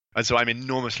And so I'm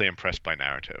enormously impressed by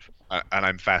narrative, and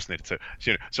I'm fascinated.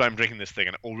 So I'm drinking this thing,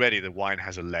 and already the wine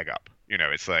has a leg up.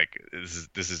 It's like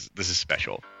this is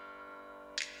special.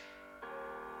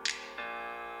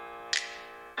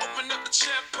 Open up the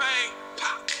champagne,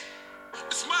 pop.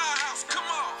 It's my house, come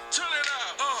on, turn it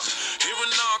up. Hear a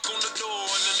knock on the door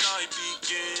and the night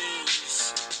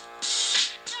begins.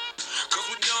 Cause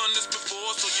we've done this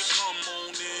before, so you come on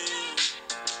in.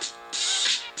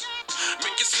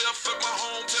 Make yourself at my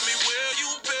home, tell me where you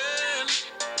been.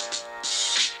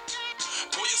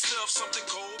 Pour yourself something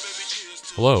cold, baby, cheers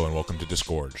to Hello and welcome to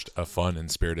Disgorged, a fun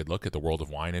and spirited look at the world of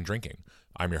wine and drinking.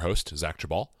 I'm your host, Zach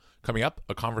Jabal. Coming up,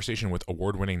 a conversation with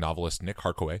award-winning novelist Nick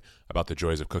Harkaway about the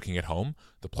joys of cooking at home,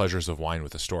 the pleasures of wine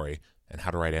with a story, and how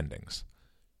to write endings.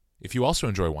 If you also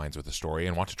enjoy wines with a story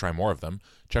and want to try more of them,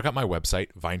 check out my website,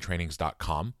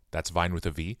 vinetrainings.com, that's Vine with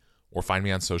a V, or find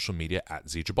me on social media at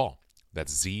ZJabal.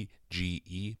 That's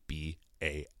ZGEBALLE.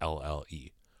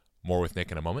 More with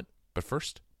Nick in a moment, but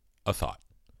first, a thought.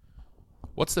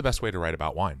 What's the best way to write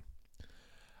about wine?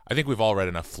 I think we've all read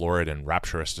enough florid and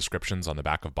rapturous descriptions on the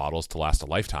back of bottles to last a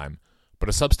lifetime, but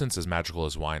a substance as magical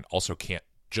as wine also can't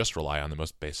just rely on the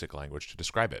most basic language to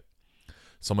describe it.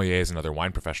 Sommeliers and other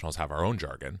wine professionals have our own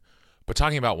jargon, but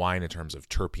talking about wine in terms of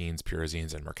terpenes,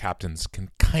 pyrazines, and mercaptans can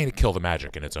kind of kill the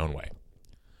magic in its own way.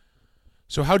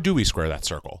 So how do we square that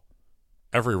circle?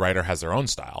 Every writer has their own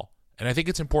style, and I think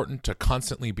it's important to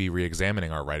constantly be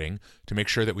re-examining our writing to make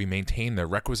sure that we maintain the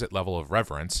requisite level of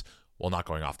reverence while not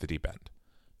going off the deep end.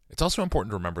 It's also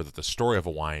important to remember that the story of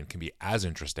a wine can be as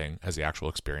interesting as the actual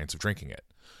experience of drinking it.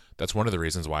 That's one of the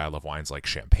reasons why I love wines like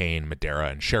Champagne, Madeira,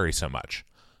 and Sherry so much.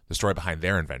 The story behind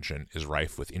their invention is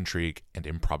rife with intrigue and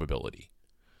improbability.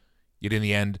 Yet in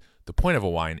the end, the point of a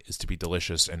wine is to be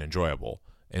delicious and enjoyable,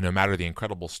 and no matter the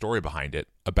incredible story behind it,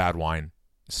 a bad wine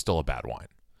is still a bad wine.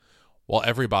 While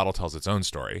every bottle tells its own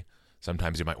story,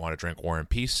 sometimes you might want to drink War and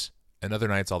Peace, and other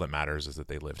nights all that matters is that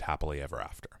they lived happily ever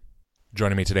after.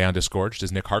 Joining me today on Disgorged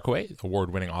is Nick Harkaway,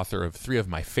 award-winning author of 3 of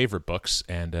my favorite books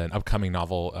and an upcoming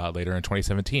novel later in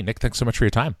 2017. Nick, thanks so much for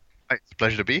your time. It's a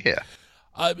pleasure to be here.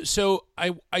 So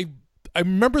I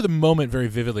remember the moment very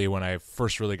vividly when I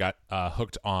first really got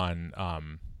hooked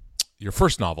on your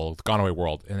first novel, The Gone Away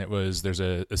World, and there's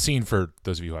a scene, for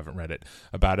those of you who haven't read it,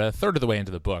 about a third of the way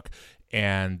into the book,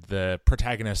 and the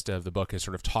protagonist of the book is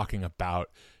sort of talking about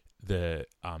the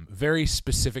very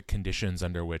specific conditions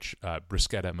under which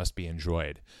bruschetta must be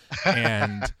enjoyed.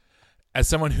 And as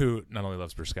someone who not only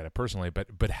loves bruschetta personally,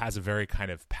 but has a very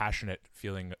kind of passionate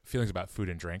feelings about food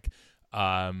and drink,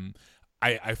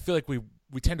 I feel like we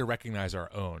tend to recognize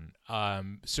our own.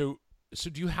 So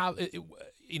do you have,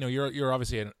 you're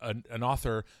obviously an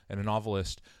author and a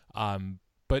novelist,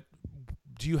 but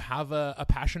do you have a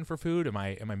passion for food? Am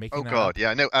I making Oh that God, up?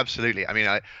 yeah, no, absolutely. I mean,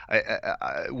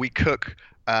 we cook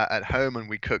at home, and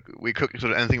we cook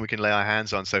sort of anything we can lay our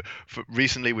hands on. So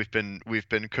recently, we've been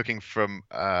cooking from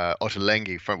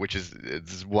ottolenghi, which is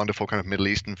this wonderful kind of Middle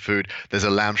Eastern food. There's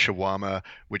a lamb shawarma,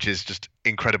 which is just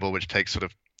incredible, which takes sort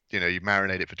of you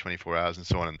marinate it for 24 hours and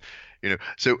so on,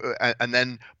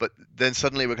 and but then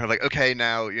suddenly we're kind of like, okay,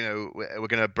 now we're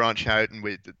going to branch out,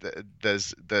 and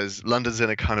there's London's in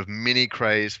a kind of mini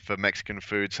craze for Mexican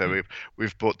food, so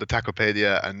we've bought the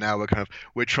Tacopedia, and now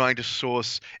we're trying to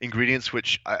source ingredients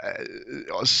which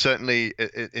certainly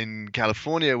in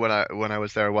California when I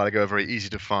was there a while ago are very easy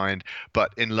to find,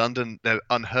 but in London they're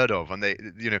unheard of, and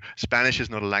Spanish is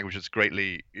not a language that's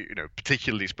greatly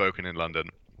particularly spoken in London.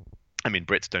 I mean,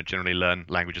 Brits don't generally learn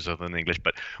languages other than English,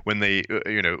 but when we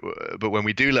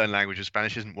do learn languages,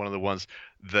 Spanish isn't one of the ones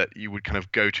that you would kind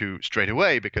of go to straight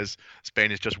away, because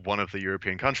Spain is just one of the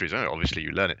European countries. Obviously, you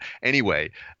learn it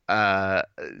anyway.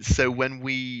 So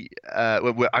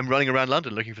I'm running around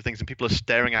London looking for things, and people are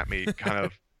staring at me, kind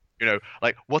of.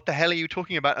 Like, what the hell are you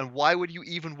talking about? And why would you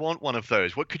even want one of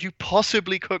those? What could you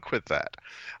possibly cook with that?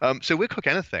 So we'll cook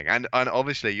anything. And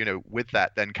obviously, with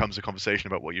that then comes a conversation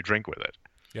about what you drink with it.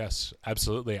 Yes,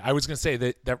 absolutely. I was going to say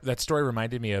that story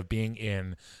reminded me of being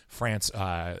in France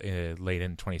late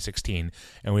in 2016,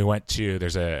 and we were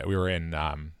in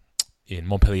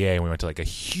Montpellier, and we went to like a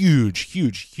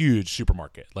huge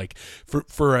supermarket. Like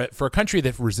for a country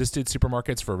that resisted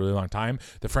supermarkets for a really long time,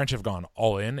 the French have gone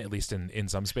all in, at least in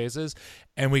some spaces.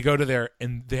 And we go to there,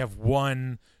 and they have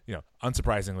one,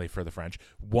 unsurprisingly for the French,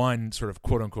 one sort of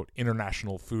quote unquote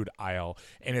international food aisle,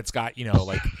 and it's got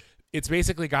like. It's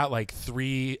basically got like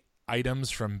 3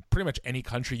 items from pretty much any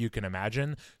country you can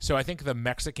imagine. So I think the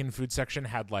Mexican food section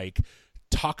had like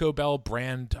Taco Bell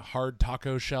brand hard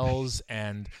taco shells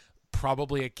and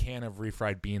probably a can of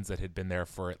refried beans that had been there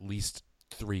for at least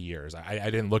 3 years. I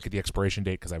didn't look at the expiration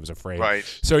date because I was afraid. Right.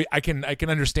 So I can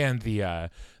understand the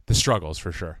struggles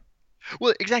for sure.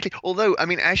 Well, exactly. Although, I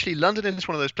mean, actually, London is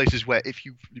one of those places where if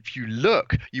you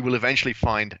look, you will eventually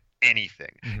find anything.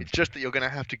 Mhm. It's just that you're going to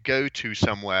have to go to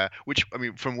somewhere, which, I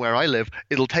mean, from where I live,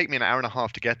 it'll take me an hour and a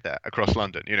half to get there across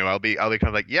London. You know, I'll be kind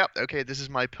of like, yep, okay, this is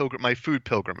my food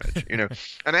pilgrimage. You know,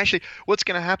 and actually, what's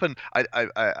going to happen?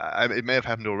 It may have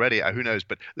happened already. Who knows?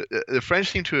 But the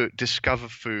French seem to discover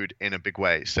food in a big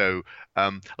way. So,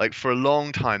 like for a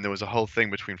long time, there was a whole thing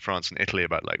between France and Italy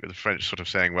about like the French sort of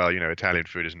saying, well, you know, Italian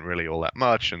food isn't really all that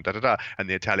much, and da da da, and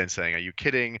the Italians saying, are you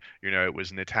kidding? You know, it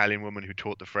was an Italian woman who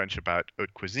taught the French about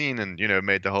haute cuisine, and you know,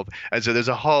 made the whole. And so there's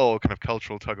a whole kind of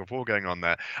cultural tug of war going on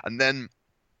there. And then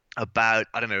about,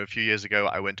 I don't know, a few years ago,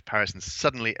 I went to Paris, and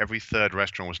suddenly every third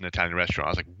restaurant was an Italian restaurant.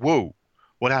 I was like, whoa,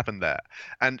 what happened there?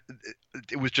 And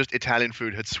it was just Italian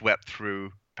food had swept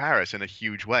through Paris in a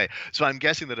huge way. So I'm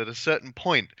guessing that at a certain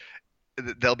point,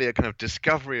 there'll be a kind of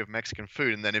discovery of Mexican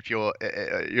food, and then if you're,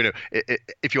 you know,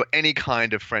 if you're any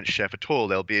kind of French chef at all,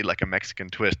 there'll be like a Mexican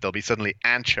twist. There'll be suddenly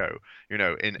ancho, you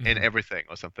know, in everything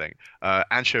or something.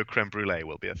 Ancho creme brulee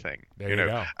will be a thing. There you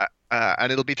go.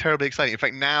 And it'll be terribly exciting. In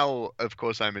fact, now, of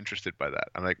course, I'm interested by that.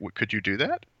 I'm like, could you do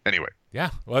that? Anyway. Yeah,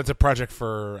 well, it's a project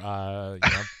for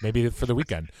you know, maybe for the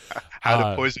weekend. How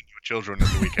to poison your children at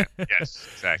the weekend. Yes,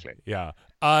 exactly. Yeah.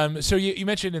 So you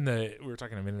mentioned we were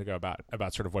talking a minute ago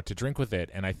about sort of what to drink with it,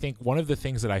 and I think one of the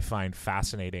things that I find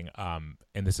fascinating,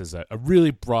 and this is a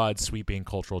really broad, sweeping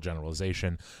cultural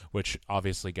generalization, which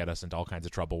obviously get us into all kinds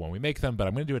of trouble when we make them, but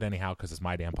I'm going to do it anyhow because it's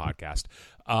my damn podcast.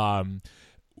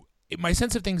 My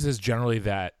sense of things is generally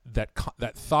that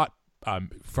thought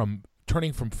from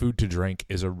turning from food to drink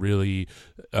is a really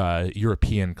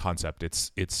European concept.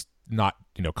 It's not,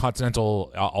 you know,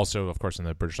 continental. Also, of course, in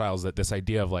the British Isles, that this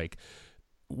idea of like,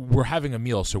 we're having a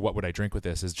meal, so what would I drink with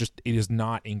this? It is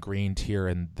not ingrained here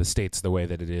in the States the way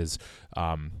that it is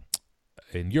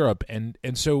in Europe. And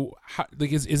so, how,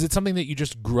 like, is it something that you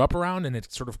just grew up around and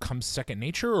it sort of comes second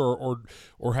nature,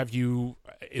 or have you?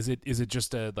 Is it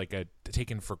just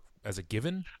taken for as a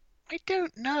given? I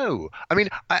don't know. I mean,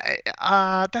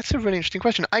 that's a really interesting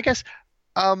question. I guess,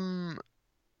 I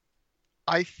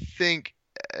think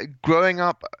growing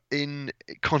up in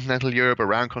continental Europe,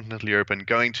 around continental Europe, and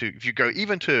going to, if you go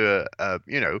even to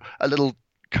you know, a little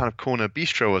kind of corner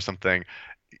bistro or something,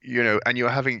 you know, and you're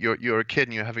a kid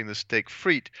and you're having the steak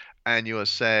frite, and you're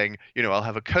saying, you know, I'll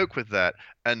have a Coke with that,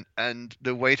 and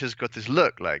the waiter's got this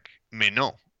look like, mais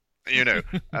non. You know,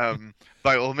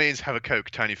 by all means, have a Coke,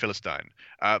 tiny Philistine.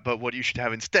 But what you should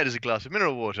have instead is a glass of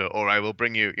mineral water, or I will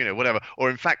bring you, you know, whatever.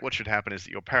 Or in fact, what should happen is that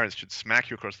your parents should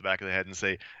smack you across the back of the head and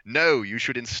say, no, you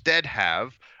should instead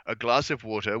have a glass of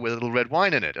water with a little red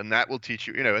wine in it, and that will teach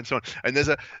you, you know, and so on. And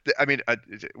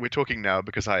we're talking now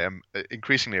because I am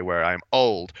increasingly aware I am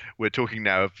old. We're talking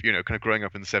now of, you know, kind of growing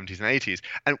up in the 70s and 80s.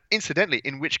 And incidentally,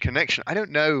 in which connection, I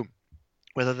don't know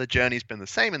whether the journey's been the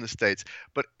same in the States,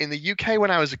 but in the UK when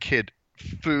I was a kid,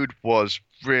 food was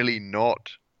really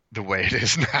not the way it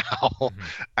is now.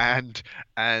 And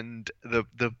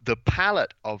the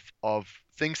palette of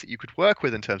things that you could work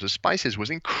with in terms of spices was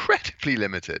incredibly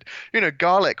limited. You know,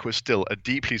 garlic was still a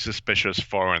deeply suspicious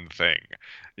foreign thing.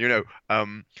 You know,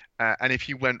 and if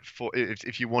you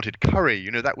wanted curry,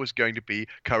 you know, that was going to be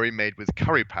curry made with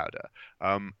curry powder.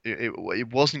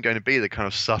 It wasn't going to be the kind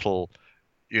of subtle,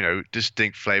 you know,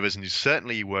 distinct flavors, and you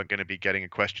weren't going to be getting a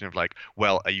question of like,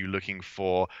 well, are you looking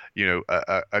for, you know,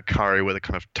 a curry with a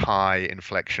kind of Thai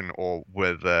inflection, or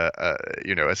with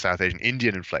you know, a South Asian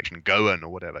Indian inflection, Goan or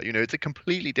whatever. You know, it's a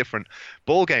completely different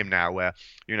ball game now, where,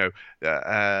 you know,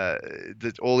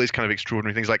 there's all these kind of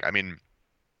extraordinary things. Like, I mean,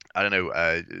 I don't know,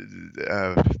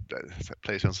 that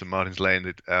place on St. Martin's Lane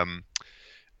that, and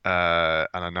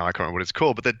I know I can't remember what it's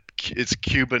called, but it's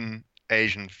Cuban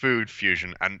Asian food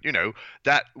fusion, and you know,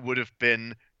 that would have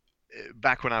been,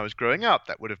 back when I was growing up,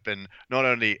 that would have been not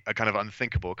only a kind of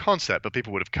unthinkable concept, but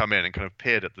people would have come in and kind of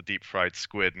peered at the deep fried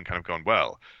squid and kind of gone,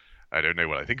 well, I don't know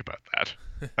what I think about that,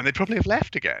 and they'd probably have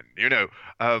left again. You know,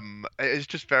 it's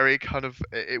just very kind of,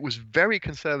 it was very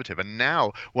conservative. And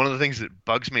now one of the things that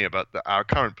bugs me about our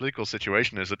current political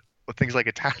situation is that things like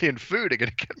Italian food are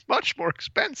going to get much more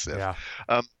expensive. Yeah.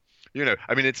 You know,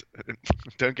 I mean,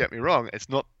 don't get me wrong, it's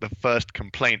not the first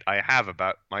complaint I have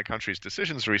about my country's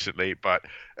decisions recently, but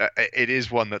it is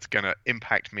one that's going to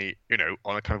impact me, you know,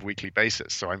 on a kind of weekly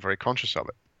basis. So I'm very conscious of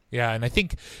it. Yeah, and I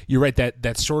think you're right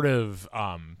that sort of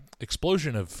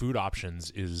explosion of food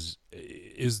options is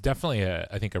definitely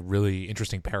I think a really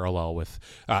interesting parallel with,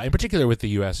 in particular with the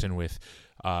U.S. and with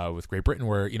Great Britain,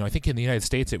 where, you know, I think in the United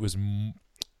States it was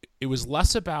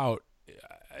less about,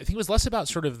 think it was less about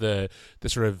sort of the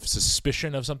sort of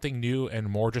suspicion of something new and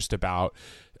more just about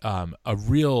a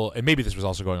real, and maybe this was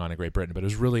also going on in Great Britain, but it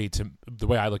was really, to the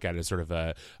way I look at it, is sort of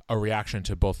a reaction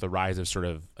to both the rise of sort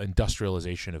of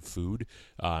industrialization of food.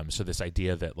 So this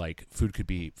idea that like food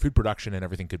production and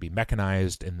everything could be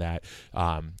mechanized, and that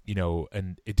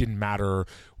and it didn't matter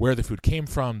where the food came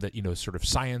from, that sort of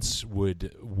science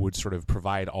would sort of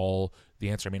provide all the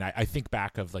answer. I mean, I think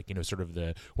back of like, sort of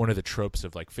one of the tropes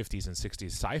of like 50s and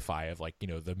 60s sci-fi of like,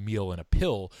 the meal in a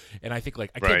pill. And I think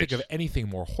like, I can't think of anything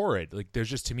more horrid. Like there's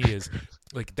just, to me, is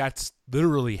like, that's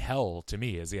literally hell to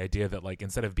me, is the idea that like,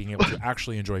 instead of being able to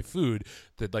actually enjoy food,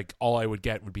 that like all I would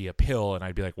get would be a pill. And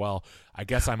I'd be like, well, I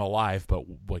guess I'm alive, but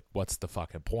like, what's the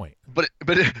fucking point? But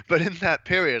in that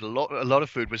period, a lot of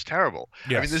food was terrible.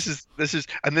 Yes. I mean,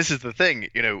 this is the thing,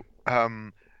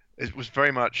 it was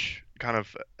very much kind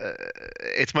of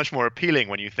it's much more appealing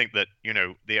when you think that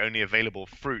the only available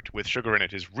fruit with sugar in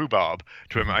it is rhubarb.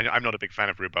 I'm not a big fan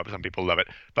of rhubarb. Some people love it,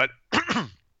 but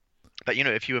but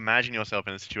if you imagine yourself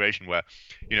in a situation where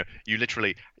you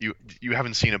literally you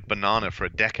haven't seen a banana for a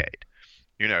decade,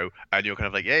 and you're kind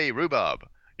of like, yay, rhubarb,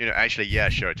 actually, yeah,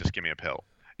 sure, just give me a pill.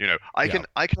 I can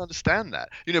understand that.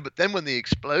 But then when the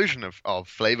explosion of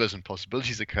flavors and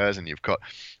possibilities occurs, and you've got,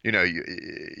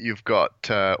 you've got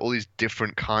all these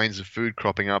different kinds of food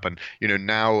cropping up, and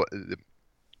now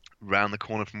around the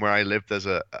corner from where I live, there's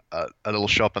a little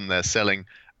shop, and they're selling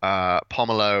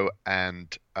pomelo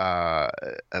and a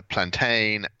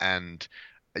plantain, and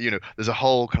there's a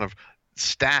whole kind of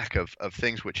stack of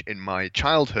things which in my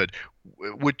childhood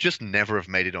would just never have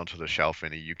made it onto the shelf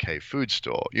in a UK food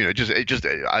store. Just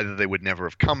either they would never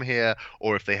have come here,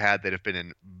 or if they had, they'd have been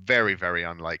in very, very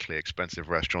unlikely expensive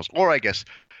restaurants, or I guess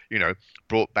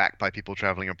brought back by people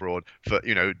traveling abroad for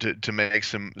to make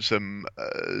some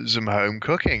home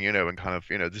cooking, and kind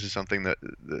of this is something that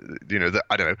that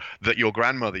I don't know, that your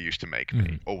grandmother used to make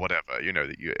me, or whatever,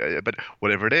 that you but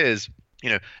whatever it is,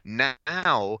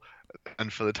 now.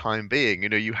 And for the time being,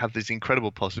 you have these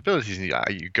incredible possibilities.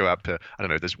 You go up to, I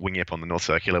don't know, there's Wing Yip on the North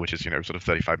Circular, which is, sort of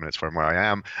 35 minutes from where I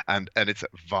am. And it's a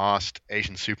vast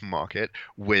Asian supermarket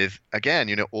with, again,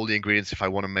 all the ingredients. If I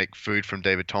want to make food from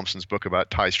David Thompson's book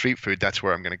about Thai street food, that's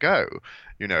where I'm going to go,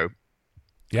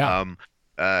 Yeah.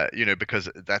 Because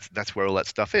that's where all that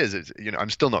stuff is. I'm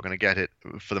still not going to get it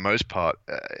for the most part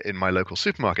in my local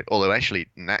supermarket. Although actually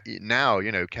now,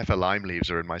 Kaffir lime leaves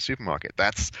are in my supermarket.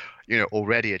 That's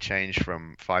already a change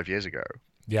from 5 years ago.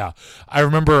 Yeah, I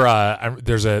remember.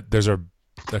 There's a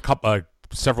couple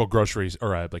several groceries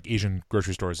or like Asian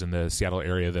grocery stores in the Seattle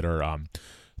area that are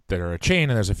a chain,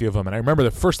 and there's a few of them. And I remember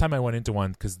the first time I went into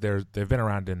one, because they've been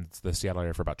around in the Seattle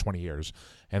area for about 20 years.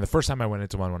 And the first time I went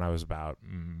into one when I was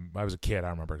a kid, I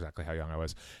don't remember exactly how young I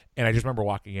was. And I just remember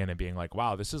walking in and being like,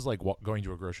 wow, this is like going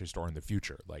to a grocery store in the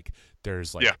future. Like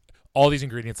there's like all these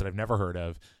ingredients that I've never heard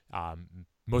of.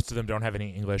 Most of them don't have any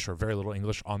English or very little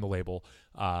English on the label.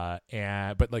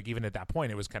 But like even at that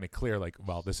point, it was kind of clear, like,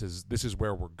 well, this is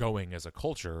where we're going as a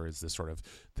culture, is this sort of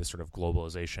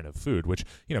globalization of food, which,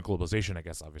 globalization, I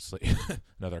guess, obviously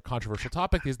another controversial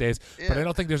topic these days. Yeah. But I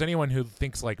don't think there's anyone who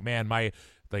thinks like, man, my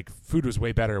like food was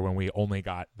way better when we only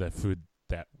got the food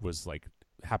that was like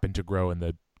happened to grow in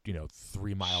the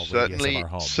 3 mile radius of our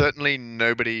home. Certainly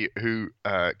nobody who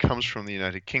comes from the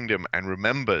United Kingdom and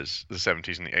remembers the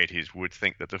 70s and the 80s would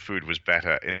think that the food was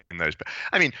better in those.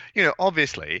 I mean,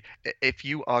 obviously, if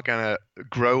you are going to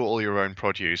grow all your own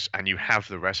produce and you have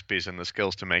the recipes and the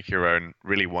skills to make your own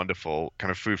really wonderful kind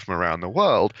of food from around the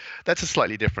world, that's a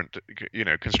slightly different,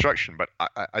 construction. But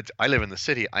I live in the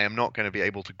city. I am not going to be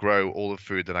able to grow all the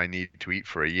food that I need to eat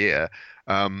for a year.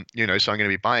 So I'm going to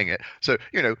be buying it. So,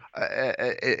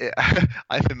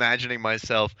 I'm imagining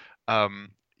myself, kind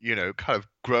of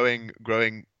growing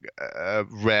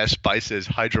rare spices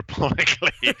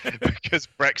hydroponically because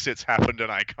Brexit's happened and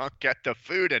I can't get the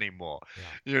food anymore.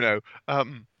 Yeah.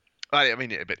 I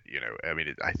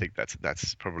think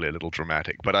that's probably a little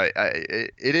dramatic, but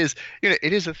it is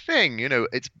a thing.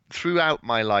 It's throughout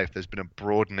my life. There's been a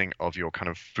broadening of your kind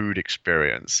of food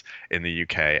experience in the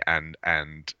UK, and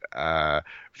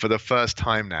for the first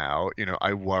time now,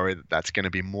 I worry that that's going to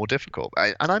be more difficult.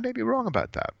 And I may be wrong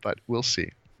about that, but we'll see.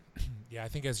 Yeah, I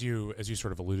think as you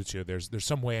sort of alluded to, there's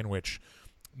some way in which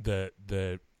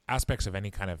the aspects of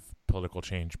any kind of political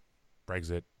change,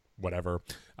 Brexit, whatever,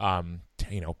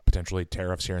 potentially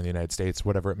tariffs here in the United States,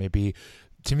 whatever it may be.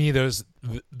 To me, the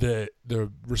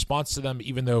response to them,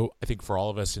 even though I think for all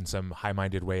of us in some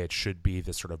high-minded way, it should be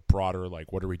this sort of broader,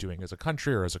 like, what are we doing as a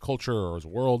country or as a culture or as a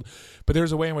world? But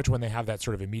there's a way in which when they have that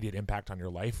sort of immediate impact on your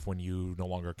life, when you no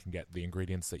longer can get the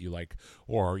ingredients that you like,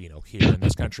 or, here in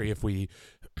this country, if we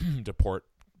deport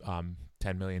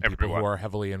 10 million people Everyone. who are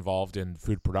heavily involved in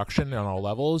food production on all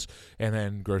levels, and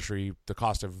then the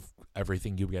cost of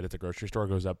everything you get at the grocery store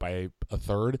goes up by a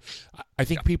third. I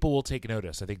think people will take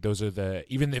notice. I think those are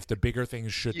even if the bigger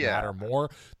things should matter more,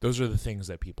 those are the things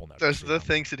that people notice. Those are the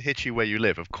things that hit you where you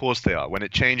live. Of course they are. When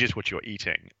it changes what you're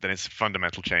eating, then it's a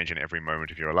fundamental change in every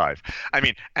moment of your life. I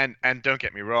mean, and don't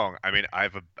get me wrong. I mean,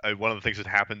 one of the things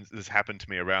that's happened to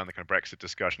me around the kind of Brexit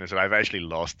discussion is that I've actually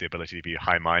lost the ability to be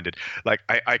high-minded. Like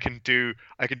I can do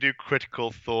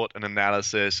critical thought and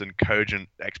analysis and cogent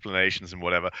explanations and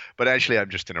whatever, but actually I'm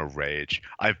just in a rage.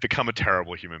 I've become a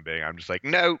terrible human being. I'm just like,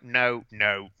 no.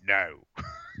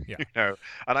 Yeah.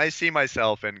 And I see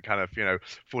myself in kind of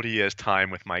 40 years time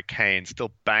with my cane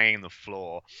still banging the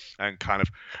floor and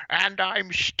and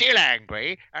I'm still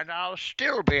angry and I'll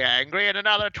still be angry in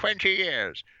another 20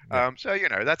 years. Yeah. So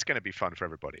that's going to be fun for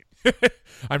everybody.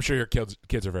 I'm sure your kids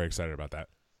are very excited about that.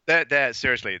 They're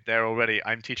seriously, they're already.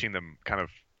 I'm teaching them kind of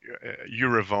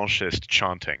Eurorevanchist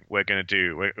chanting. We're going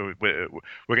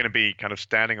to be kind of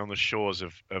standing on the shores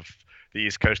of the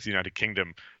east coast of the United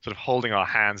Kingdom, sort of holding our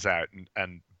hands out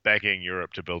and begging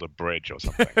Europe to build a bridge or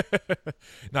something.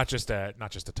 not just a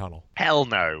tunnel. Hell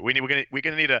no. We're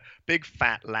gonna need a big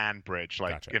fat land bridge,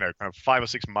 like Gotcha. kind of 5 or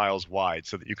 6 miles wide,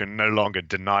 so that you can no longer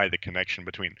deny the connection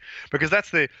between. Because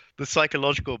that's the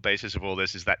psychological basis of all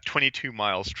this, is that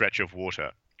 22-mile stretch of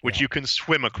water, which you can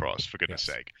swim across, for goodness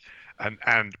sake.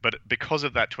 But because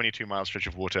of that 22-mile stretch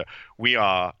of water, we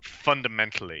are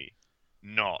fundamentally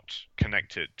not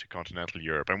connected to continental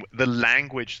Europe. And the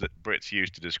language that Brits use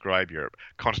to describe Europe,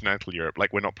 continental Europe,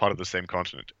 like we're not part of the same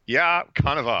continent. Yeah,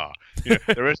 kind of are.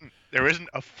 There isn't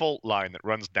a fault line that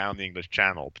runs down the English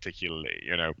Channel particularly.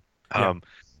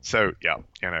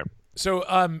 So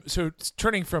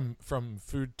turning from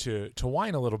food to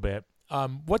wine a little bit,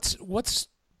 what's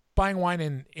buying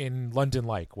wine in London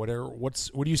like? What do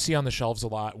you see on the shelves a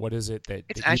lot? What is it that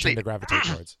you tend to gravitate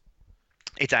towards?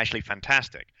 It's actually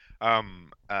fantastic.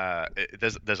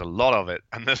 There's a lot of it,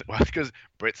 and because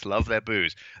Brits love their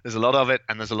booze. There's a lot of it,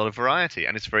 and there's a lot of variety,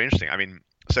 and it's very interesting. I mean,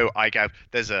 so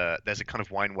there's a kind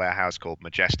of wine warehouse called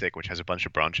Majestic, which has a bunch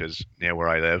of branches near where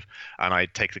I live, and I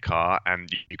take the car, and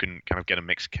you can kind of get a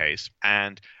mixed case,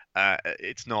 and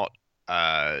it's not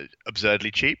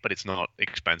absurdly cheap, but it's not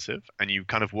expensive, and you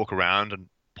kind of walk around and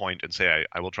point and say,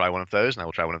 I will try one of those, and I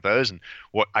will try one of those, and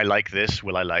what I like this,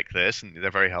 will I like this, and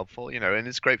they're very helpful, and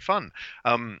it's great fun.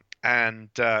 And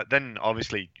then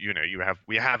obviously,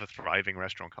 we have a thriving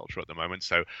restaurant culture at the moment.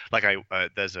 So like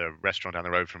there's a restaurant down the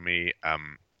road from me,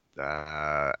 and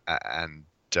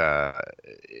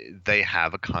they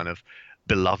have a kind of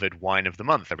beloved wine of the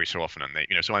month every so often,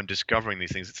 and so I'm discovering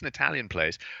these things. It's an Italian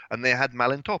place, and they had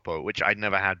Malintopo, which I'd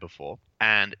never had before,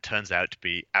 and it turns out to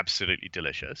be absolutely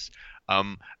delicious.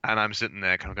 And I'm sitting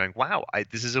there kind of going, wow,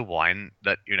 this is a wine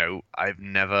that I've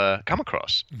never come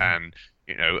across. Mm-hmm.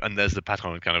 And there's the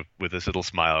patron kind of with this little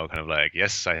smile, kind of like,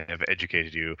 yes, I have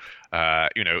educated you,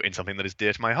 in something that is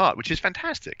dear to my heart, which is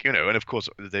fantastic, And of course,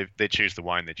 they choose the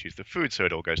wine, they choose the food, so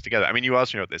it all goes together. I mean, you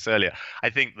asked me about this earlier. I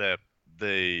think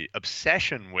the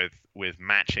obsession with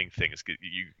matching things,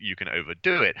 you can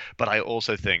overdo it, but I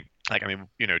also think, like, I mean,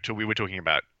 we were talking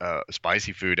about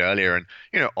spicy food earlier, and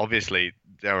obviously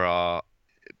there are,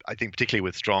 I think particularly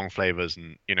with strong flavors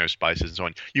and spices and so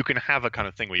on, you can have a kind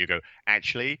of thing where you go,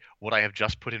 actually, what I have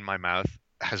just put in my mouth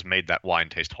has made that wine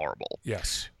taste horrible.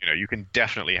 Yes. You can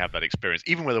definitely have that experience,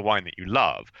 even with a wine that you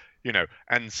love.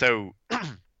 And so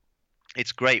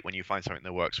it's great when you find something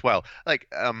that works well. Like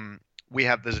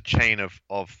there's a chain of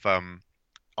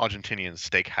Argentinian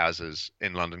steakhouses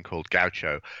in London called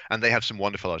Gaucho, and they have some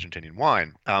wonderful Argentinian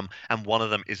wine. And one of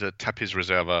them is a Tapiz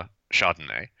Reserva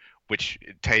Chardonnay, which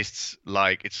tastes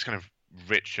like, it's kind of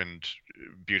rich and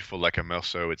beautiful like a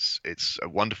Merlot. It's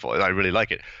wonderful. I really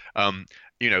like it.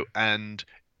 And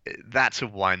that's a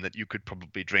wine that you could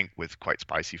probably drink with quite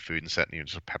spicy food, and certainly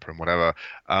just pepper and whatever.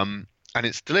 And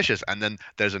it's delicious. And then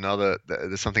there's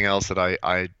something else that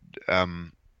I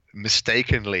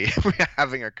mistakenly, we were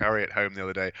having a curry at home the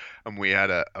other day, and we had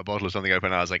a bottle of something open,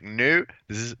 and I was like, no,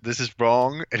 this is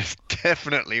wrong. It is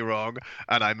definitely wrong,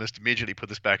 and I must immediately put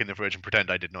this back in the fridge and pretend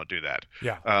I did not do that.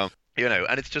 Yeah.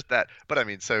 And it's just that. But I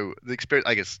mean, so the experience,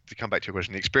 I guess, to come back to your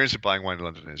question, the experience of buying wine in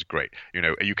London is great.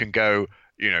 You can go,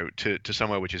 to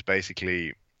somewhere which is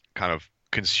basically kind of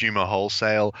consumer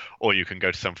wholesale, or you can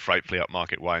go to some frightfully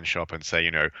upmarket wine shop and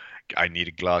say, I need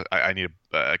a glass, I need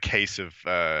a case of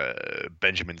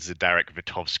Benjamin Zdarek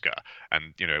Vitovska,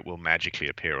 and it will magically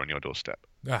appear on your doorstep.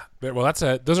 Yeah, well,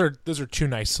 those are two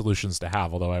nice solutions to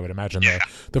have. Although I would imagine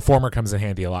the former comes in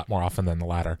handy a lot more often than the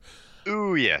latter.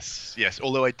 Ooh, yes, yes.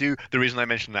 Although the reason I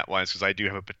mentioned that wine is because I do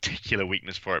have a particular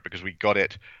weakness for it because we got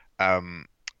it um,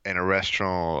 in a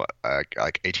restaurant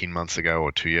like 18 months ago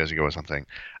or 2 years ago or something.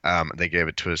 They gave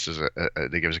it to us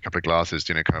they gave us a couple of glasses,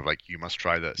 kind of like you must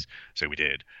try this. So we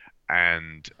did.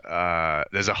 And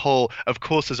of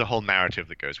course, there's a whole narrative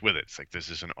that goes with it. It's like this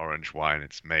is an orange wine.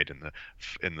 It's made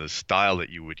in the style that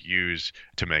you would use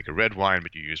to make a red wine,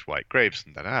 but you use white grapes,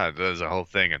 and there's a whole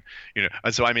thing. And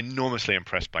so I'm enormously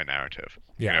impressed by narrative.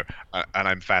 Yeah. And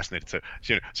I'm fascinated.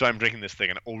 So I'm drinking this thing,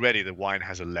 and already the wine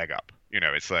has a leg up.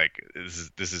 It's like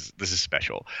this is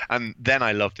special. And then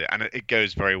I loved it, and it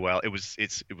goes very well. It was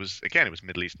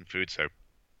Middle Eastern food, so.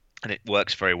 And it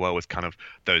works very well with kind of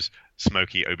those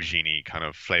smoky aubergine kind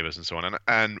of flavors and so on.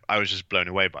 And I was just blown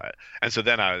away by it. And so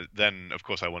then of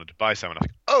course I wanted to buy some, and I was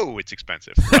like, oh, it's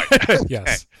expensive. Right. Yes.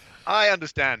 Okay. I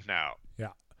understand now. Yeah.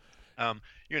 Um,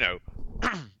 you know,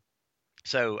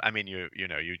 so I mean, you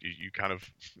kind of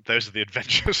those are the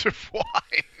adventures of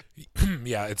wine.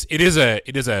 Yeah, it is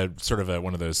a sort of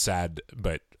one of those sad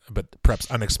but perhaps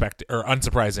unexpected or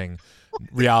unsurprising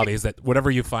realities that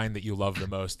whatever you find that you love the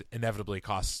most inevitably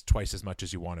costs twice as much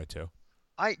as you wanted to.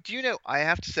 I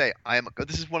have to say,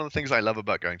 this is one of the things I love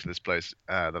about going to this place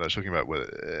that I was talking about.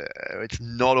 It's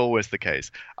not always the case.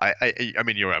 I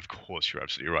mean, of course, you're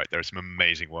absolutely right. There are some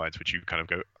amazing wines which you kind of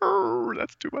go, oh,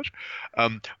 that's too much.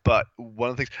 But one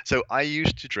of the things, so I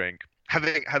used to drink,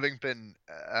 having been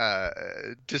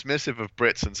dismissive of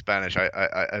Brits and Spanish,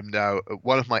 I am now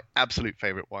one of my absolute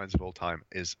favorite wines of all time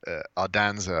is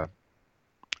Ardanza.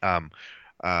 From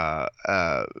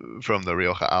the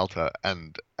Rioja Alta,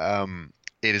 and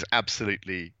it is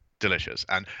absolutely delicious.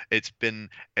 And it's been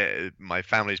my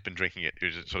family's been drinking it.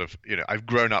 It's sort of I've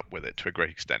grown up with it to a great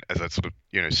extent as a sort of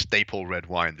staple red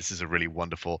wine. This is a really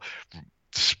wonderful,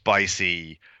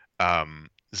 spicy,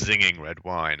 zinging red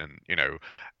wine,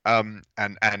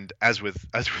 and as with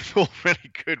all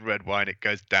really good red wine, it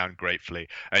goes down gratefully,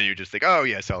 and you just think, oh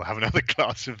yes, I'll have another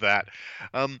glass of that.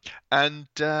 But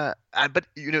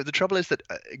the trouble is that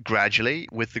gradually,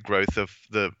 with the growth of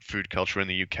the food culture in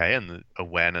the UK and the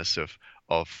awareness of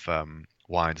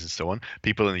wines and so on,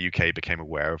 people in the UK became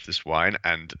aware of this wine,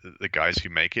 and the guys who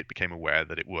make it became aware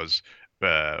that it was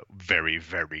very,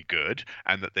 very good,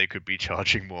 and that they could be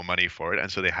charging more money for it,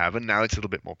 and so they have, and now it's a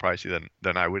little bit more pricey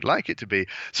than I would like it to be.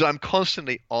 So I'm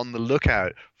constantly on the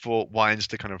lookout for wines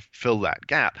to kind of fill that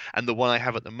gap, and the one I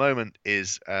have at the moment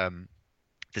is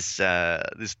this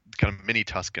kind of mini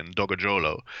Tuscan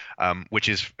Dogogiolo, which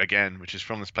is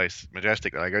from this place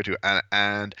Majestic that I go to,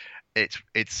 and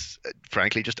it's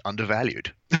frankly just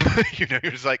undervalued.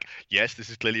 It's like, yes, this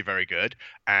is clearly very good,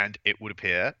 and it would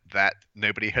appear that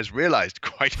nobody has realized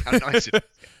quite how nice it is.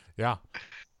 Yeah,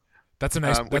 that's a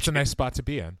nice spot to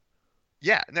be in.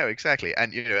 Yeah, no, exactly,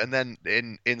 and and then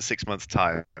in 6 months'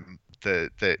 time,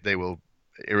 they will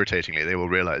irritatingly they will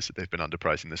realize that they've been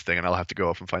underpricing this thing, and I'll have to go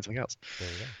off and find something else. There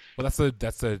you go. Well,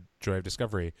 that's the joy of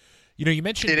discovery. You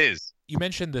mentioned it is. You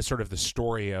mentioned the sort of the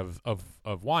story of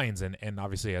wines, and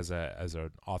obviously as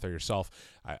an author yourself,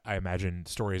 I imagine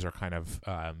stories are kind of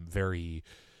very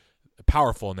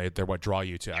powerful, and they're what draw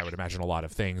you to, I would imagine, a lot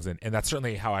of things, and that's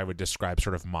certainly how I would describe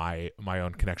sort of my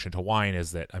own connection to wine.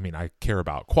 Is that, I mean, I care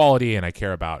about quality, and I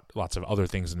care about lots of other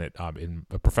things in it in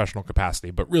a professional capacity,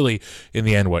 but really in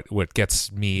the end what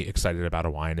gets me excited about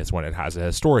a wine is when it has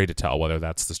a story to tell, whether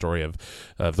that's the story of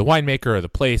the winemaker or the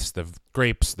place, the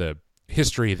grapes, the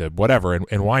history, the whatever,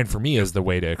 and wine for me is the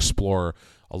way to explore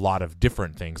a lot of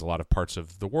different things, a lot of parts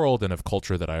of the world and of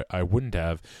culture that I wouldn't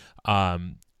have.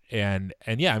 And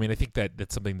yeah, I mean, I think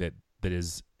that's something that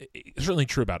is certainly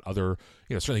true about other,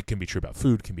 certainly can be true about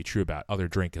food, can be true about other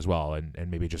drink as well. And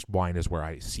maybe just wine is where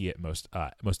I see it most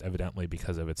evidently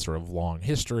because of its sort of long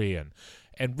history and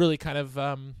really kind of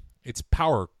its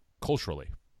power culturally.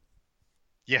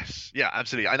 Yes, yeah,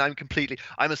 absolutely, and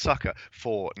I'm a sucker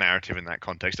for narrative in that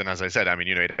context. And as I said, I mean,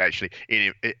 it actually,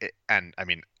 and I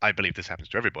mean, I believe this happens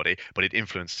to everybody, but it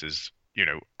influences,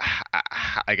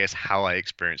 I guess how I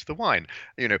experience the wine,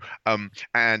 and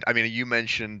I mean, you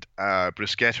mentioned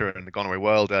bruschetta and the Gone Away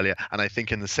World earlier, and I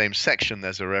think in the same section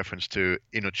there's a reference to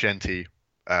Innocenti.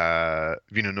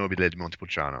 Vino Nobile di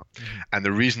Montepulciano. Mm-hmm. And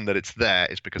the reason that it's there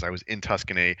is because I was in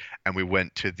Tuscany and we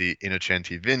went to the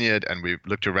Innocenti vineyard and we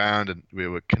looked around and we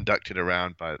were conducted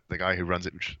around by the guy who runs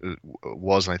it, which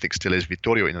was, and I think still is,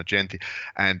 Vittorio Innocenti.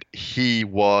 And he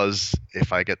was,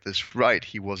 if I get this right,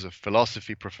 he was a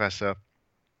philosophy professor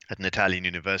at an Italian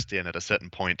university, and at a certain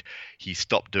point he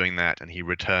stopped doing that and he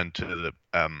returned to the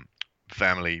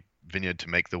family vineyard to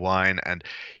make the wine, and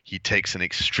he takes an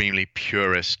extremely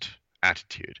purist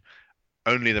attitude,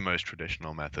 only the most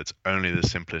traditional methods, only the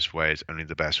simplest ways, only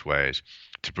the best ways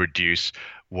to produce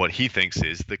what he thinks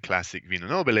is the classic Vino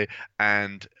Nobile.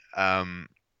 And um,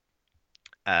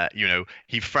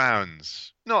 he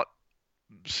frowns, not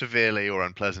severely or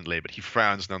unpleasantly, but he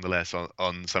frowns nonetheless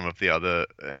on some of the other,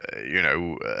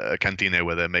 cantine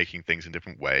where they're making things in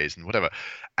different ways and whatever.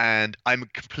 And I'm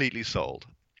completely sold.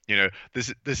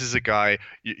 This is a guy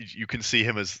you can see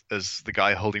him as the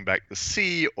guy holding back the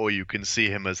sea, or you can see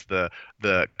him as the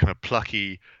kind of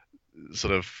plucky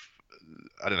sort of,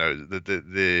 I don't know,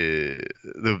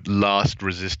 the last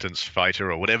resistance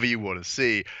fighter or whatever you want to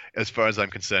see. As far as I'm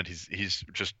concerned, he's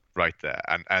just right there,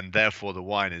 and therefore the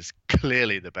wine is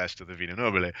clearly the best of the Vino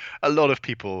Nobile. A lot of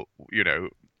people,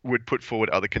 would put forward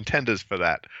other contenders for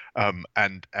that,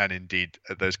 and indeed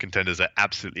those contenders are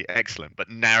absolutely excellent. But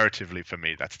narratively, for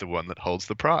me, that's the one that holds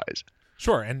the prize.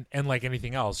 Sure, and like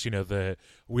anything else, I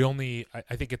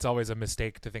think it's always a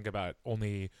mistake to think about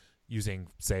only using,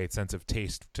 say, sense of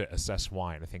taste to assess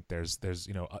wine. I think there's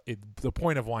the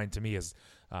point of wine to me is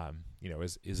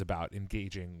is about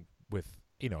engaging with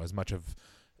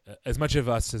as much of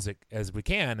us as we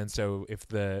can. And so if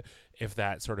that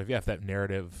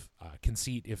narrative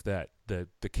conceit, if that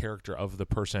the character of the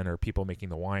person or people making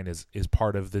the wine is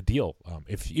part of the deal,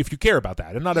 if you care about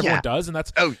that, and not everyone does, and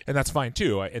that's fine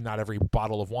too. And not every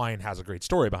bottle of wine has a great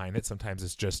story behind it. Sometimes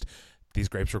it's just these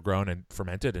grapes were grown and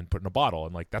fermented and put in a bottle,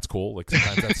 and like that's cool. Like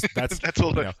sometimes that's that's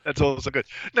all. That's also good.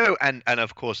 No, and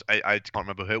of course I can't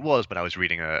remember who it was, but I was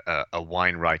reading a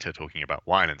wine writer talking about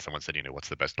wine, and someone said, what's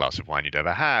the best glass of wine you'd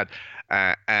ever had?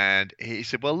 And he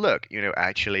said, well, look,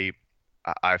 actually,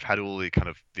 I've had all the kind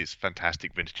of these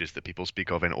fantastic vintages that people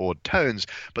speak of in odd tones,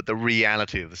 but the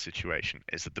reality of the situation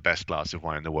is that the best glass of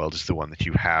wine in the world is the one that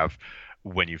you have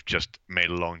when you've just made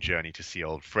a long journey to see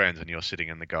old friends, and you're sitting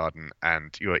in the garden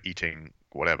and you're eating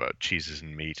whatever cheeses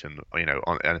and meat, and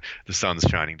and the sun's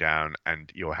shining down,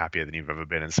 and you're happier than you've ever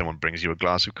been, and someone brings you a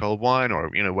glass of cold wine, or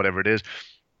whatever it is,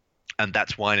 and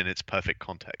that's wine in its perfect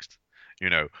context.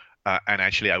 And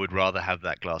actually, I would rather have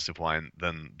that glass of wine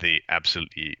than the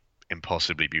absolutely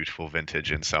impossibly beautiful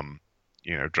vintage in some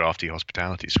drafty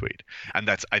hospitality suite. And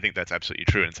I think that's absolutely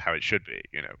true, and it's how it should be.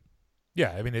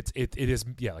 Yeah, I mean it is,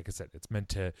 yeah, like I said, it's meant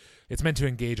to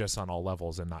engage us on all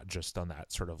levels, and not just on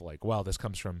that sort of like, well, this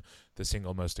comes from the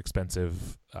single most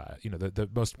expensive, the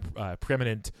most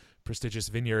preeminent, prestigious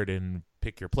vineyard in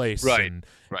pick your place, right,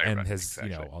 and has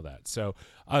exactly. All that. So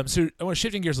so I want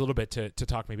shifting gears a little bit to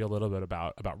talk maybe a little bit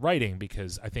about writing,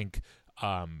 because I think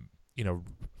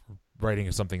writing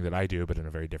is something that I do, but in a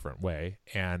very different way.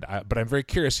 But I'm very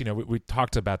curious. We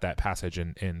talked about that passage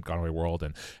in Gone Away World,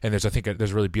 and there's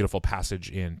there's a really beautiful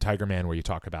passage in Tiger Man where you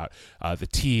talk about the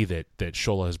tea that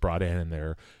Shola has brought in,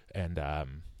 and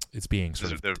it's being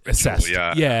sort of assessed.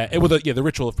 The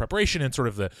ritual of preparation, and sort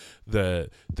of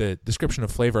the description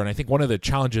of flavor. And I think one of the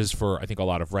challenges for a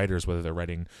lot of writers, whether they're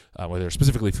writing, whether they're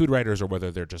specifically food writers or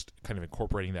whether they're just kind of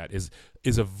incorporating that, is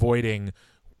avoiding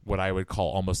what I would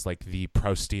call almost like the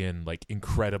Proustian, like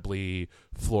incredibly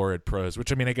florid prose,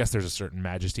 which, I mean, I guess there's a certain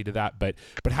majesty to that, but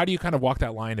how do you kind of walk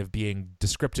that line of being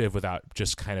descriptive without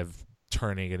just kind of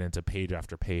turning it into page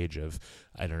after page of,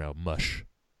 I don't know, mush?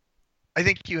 I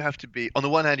think you have to be, on the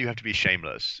one hand, you have to be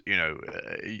shameless.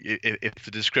 If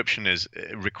the description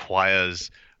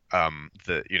requires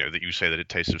that you say that it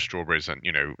tastes of strawberries, and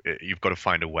you've got to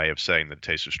find a way of saying that it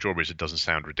tastes of strawberries. It doesn't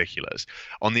sound ridiculous.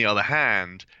 On the other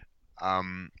hand,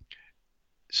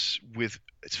 it's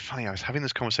funny, I was having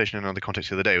this conversation in another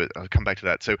context the other day, but I'll come back to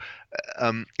that. So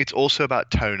it's also about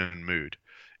tone and mood.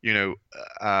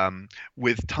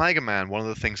 With Tiger Man, one of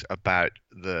the things about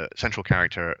the central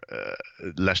character,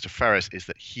 Lester Ferris, is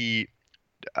that he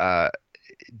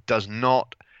does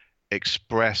not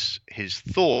express his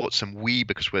thoughts, and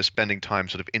because we're spending time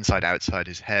sort of outside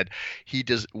his head,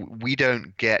 we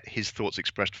don't get his thoughts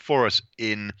expressed for us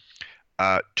in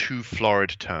too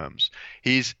florid terms.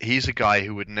 He's a guy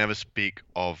who would never speak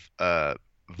of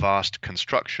vast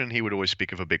construction. He would always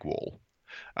speak of a big wall.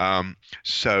 And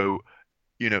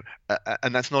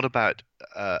that's not about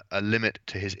a limit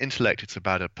to his intellect. It's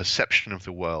about a perception of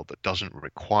the world that doesn't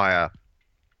require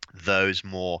those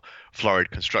more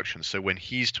florid constructions. So when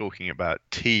he's talking about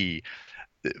tea,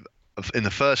 in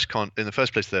the first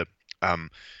place,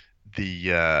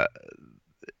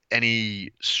 any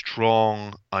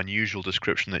strong, unusual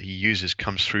description that he uses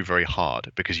comes through very hard,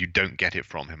 because you don't get it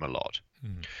from him a lot.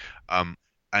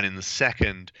 And in the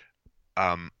second,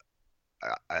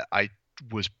 I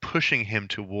was pushing him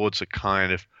towards a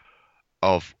kind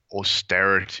of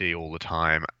austerity all the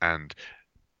time, and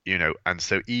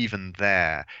so even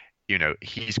there,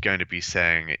 he's going to be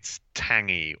saying it's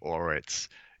tangy, or it's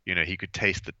He could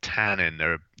taste the tannin.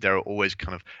 There are always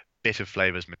kind of bitter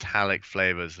flavors, metallic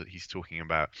flavors that he's talking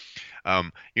about.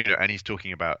 And he's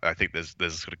talking about, I think there's a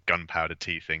sort of gunpowder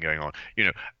tea thing going on.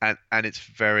 And it's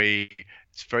very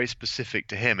specific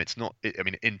to him. It's not. I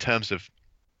mean, in terms of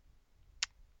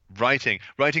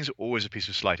writing's always a piece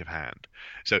of sleight of hand.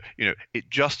 So it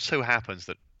just so happens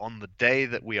that on the day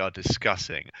that we are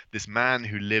discussing, this man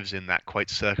who lives in that quite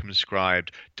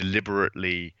circumscribed,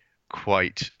 deliberately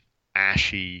quite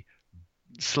ashy,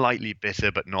 slightly bitter,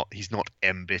 but he's not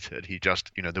embittered. He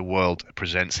just, the world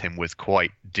presents him with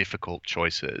quite difficult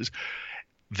choices.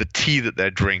 The tea that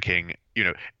they're drinking,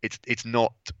 it's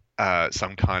not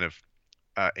some kind of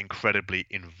incredibly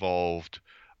involved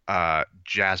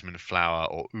jasmine flower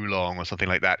or oolong or something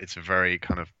like that. It's a very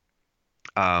kind of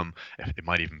it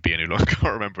might even be an oolong. I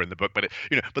can't remember in the book, but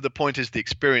but the point is the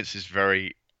experience is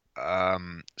very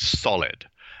solid,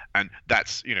 and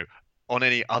that's on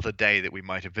any other day that we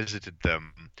might have visited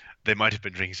them, they might have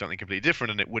been drinking something completely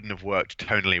different, and it wouldn't have worked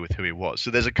tonally with who he was.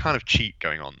 So there's a kind of cheat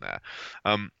going on there.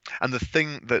 And the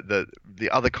thing that the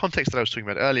other context that I was talking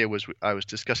about earlier was I was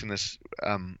discussing this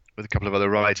with a couple of other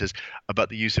writers about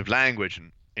the use of language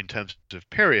in terms of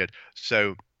period.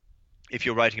 So if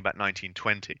you're writing about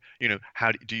 1920,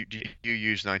 how do you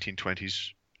use 1920s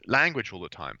language all the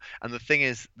time? And the thing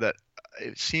is that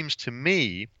it seems to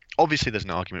me, obviously there's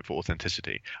an argument for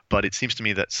authenticity, but it seems to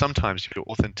me that sometimes your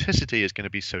authenticity is going to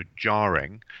be so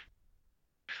jarring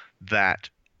that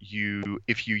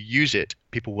if you use it,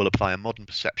 people will apply a modern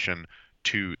perception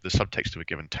to the subtext of a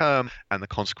given term, and the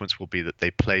consequence will be that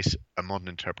they place a modern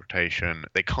interpretation.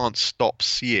 They can't stop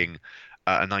seeing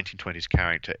a 1920s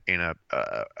character in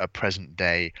a present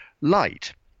day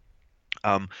light.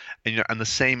 And the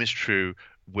same is true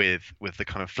with the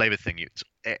kind of flavor thing.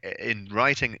 In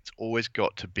writing, it's always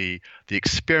got to be the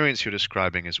experience you're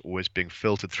describing is always being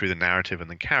filtered through the narrative and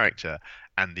the character,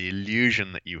 and the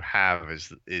illusion that you have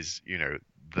is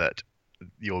that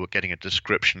you're getting a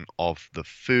description of the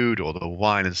food or the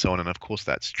wine and so on. And of course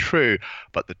that's true,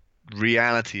 but the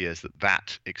reality is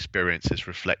that experience is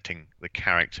reflecting the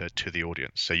character to the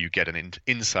audience. So you get an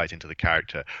insight into the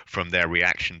character from their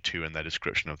reaction to and their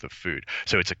description of the food.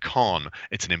 So it's a con,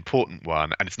 it's an important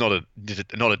one, and it's not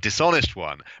a dishonest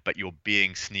one, but you're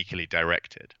being sneakily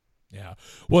directed. Yeah.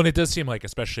 Well, and it does seem like,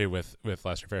 especially with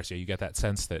Lester Farrier, you get that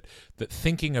sense that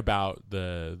thinking about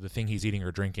the thing he's eating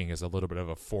or drinking is a little bit of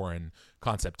a foreign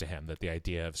concept to him, that the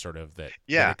idea of sort of that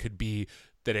it could be,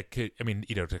 that it could, I mean,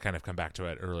 to kind of come back to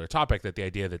an earlier topic, that the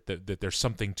idea that there's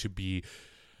something to be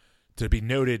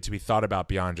noted, to be thought about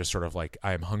beyond just sort of like,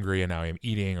 I am hungry and now I am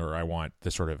eating, or I want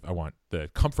the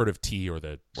comfort of tea or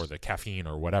the caffeine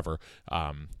or whatever.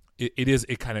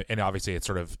 It kind of, and obviously it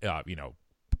sort of,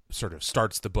 sort of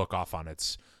starts the book off on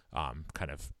its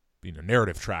kind of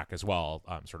narrative track as well,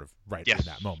 sort of right in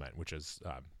that moment, which is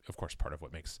of course part of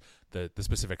what makes the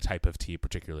specific type of tea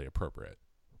particularly appropriate.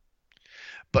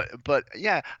 But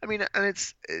yeah, I mean, and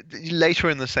it's later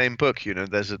in the same book,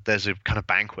 there's a kind of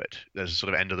banquet, there's a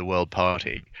sort of end of the world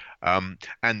party,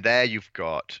 and there you've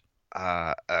got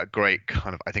a great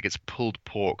kind of, I think it's pulled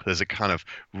pork. There's a kind of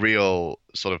real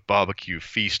sort of barbecue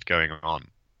feast going on,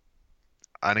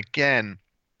 and again,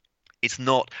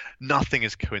 nothing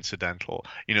is coincidental.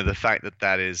 The fact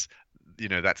that is,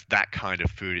 that's that kind of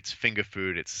food. It's finger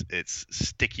food. It's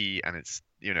sticky, and it's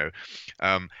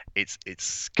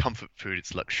it's comfort food.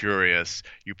 It's luxurious.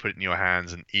 You put it in your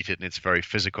hands and eat it, and it's very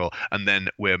physical. And then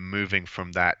we're moving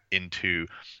from that into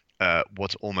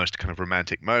what's almost a kind of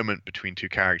romantic moment between two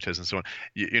characters and so on.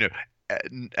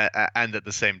 And at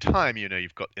the same time,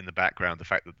 you've got in the background the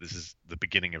fact that this is the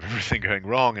beginning of everything going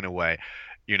wrong in a way.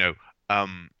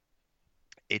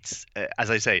 It's as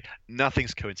I say,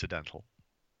 nothing's coincidental.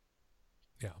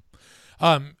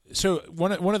 Yeah. So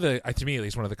one of the, to me at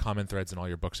least, one of the common threads in all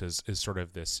your books is sort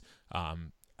of this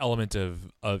element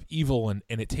of evil, and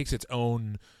it takes its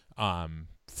own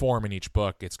form in each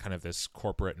book. It's kind of this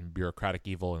corporate and bureaucratic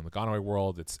evil in the Gonaway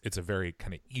world. It's a very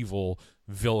kind of evil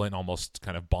villain, almost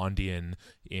kind of Bondian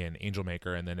in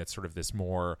Angelmaker, and then it's sort of this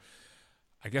more,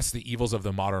 I guess, the evils of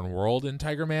the modern world in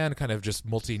Tiger Man, kind of just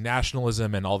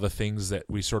multinationalism and all the things that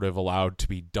we sort of allowed to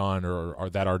be done or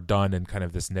that are done in kind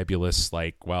of this nebulous,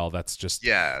 like, well, that's just,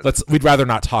 we'd rather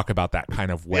not talk about that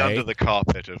kind of way. The under the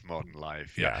carpet of modern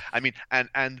life. Yeah. I mean,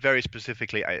 and very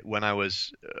specifically, when I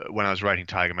was writing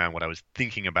Tiger Man, what I was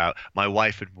thinking about, my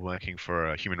wife had been working for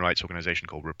a human rights organization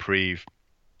called Reprieve.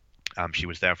 She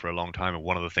was there for a long time, and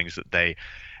one of the things that they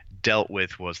dealt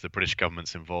with was the British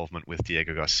government's involvement with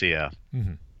Diego Garcia.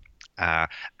 Mm-hmm.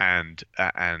 and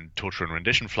torture and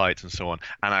rendition flights and so on.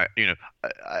 And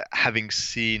having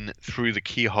seen through the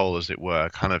keyhole, as it were,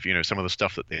 kind of some of the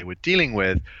stuff that they were dealing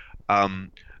with.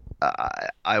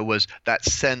 I was that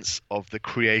sense of the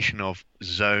creation of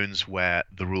zones where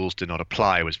the rules did not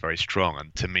apply was very strong,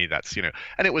 and to me that's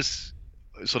and it was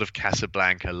sort of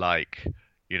Casablanca like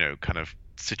kind of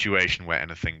situation where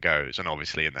anything goes, and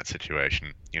obviously in that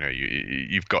situation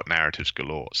you've got narratives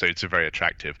galore, so it's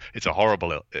a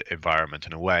horrible environment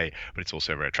in a way, but it's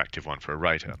also a very attractive one for a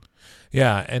writer.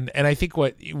 Yeah, and I think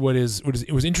what it was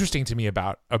interesting to me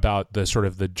about the sort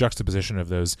of the juxtaposition of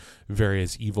those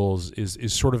various evils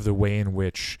is sort of the way in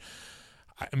which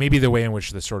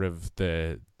the sort of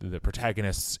the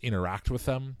protagonists interact with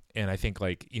them. And I think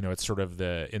it's sort of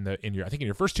in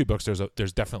your first two books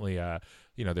there's definitely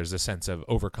there's a sense of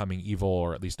overcoming evil,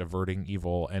 or at least averting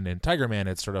evil, and in Tiger Man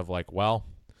it's sort of like, well,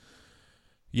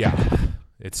 yeah,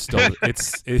 it's still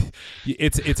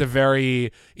it's a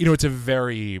very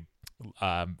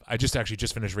I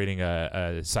just finished reading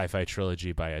a sci-fi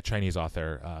trilogy by a Chinese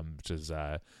author, which is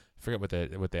I forget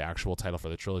what the actual title for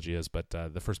the trilogy is, but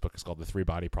the first book is called The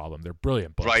Three-Body Problem. They're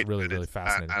brilliant books, right? Really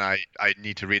fascinating. And I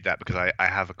need to read that because I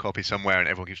have a copy somewhere, and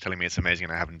everyone keeps telling me it's amazing,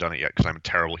 and I haven't done it yet because I'm a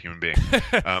terrible human being.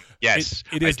 Yes,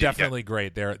 it is definitely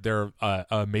great. They're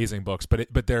amazing books,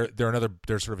 but they're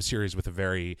sort of a series with a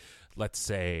very, let's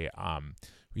say,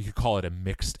 you could call it a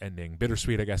mixed ending,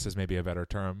 bittersweet, I guess is maybe a better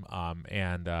term.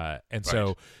 And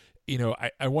so,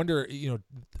 I wonder,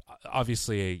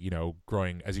 obviously,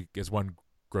 growing as one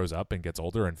grows up and gets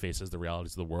older and faces the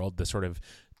realities of the world, that sort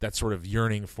of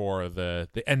yearning for the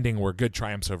ending where good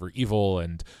triumphs over evil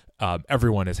and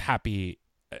everyone is happy.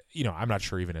 I'm not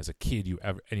sure even as a kid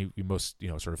most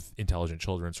sort of intelligent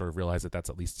children sort of realize that that's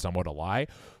at least somewhat a lie,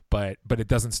 but it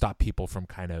doesn't stop people from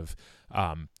kind of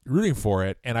rooting for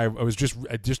it. And I just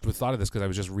thought of this because I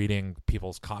was just reading I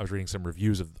was reading some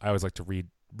reviews of. I always like to read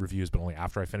reviews, but only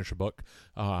after I finish a book.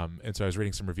 And so I was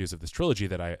reading some reviews of this trilogy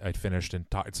that I finished,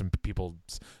 and talked some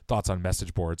people's thoughts on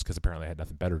message boards because apparently I had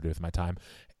nothing better to do with my time.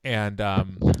 And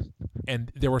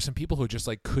there were some people who just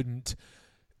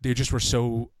they just were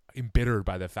so embittered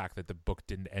by the fact that the book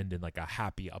didn't end in like a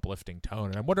happy, uplifting tone.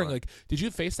 And I'm wondering, did you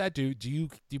face that? Do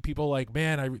people like,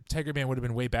 man, Tiger Man would have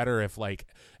been way better if like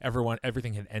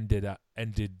everything had ended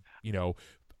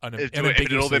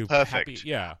unambiguously all been perfect. Happy.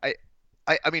 Yeah.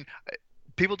 I mean,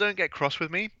 people don't get cross with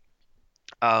me.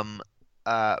 But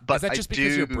is that just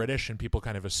because you're British and people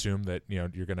kind of assume that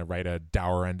you're going to write a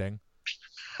dour ending?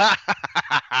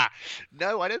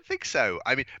 No, I don't think so.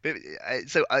 I mean,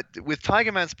 with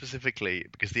Tiger Man specifically,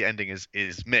 because the ending is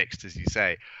mixed, as you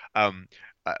say.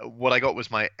 What I got was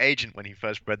my agent when he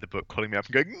first read the book calling me up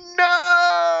and going,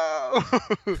 "No!"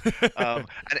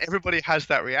 And everybody has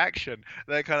that reaction.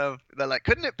 They're like,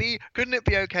 "Couldn't it be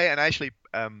okay?" And actually,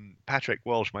 Patrick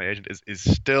Walsh, my agent, is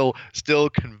still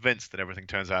convinced that everything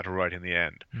turns out all right in the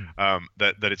end.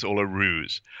 That it's all a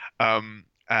ruse.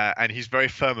 And he's very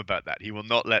firm about that. He will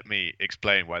not let me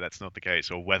explain why that's not the case,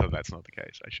 or whether that's not the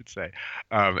case, I should say.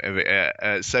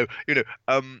 So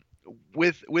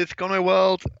with Gone Away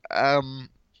World,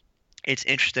 it's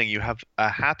interesting. You have a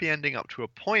happy ending up to a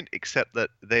point, except that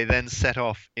they then set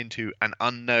off into an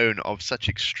unknown of such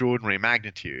extraordinary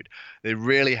magnitude.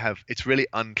 It's really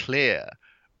unclear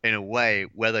in a way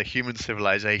whether human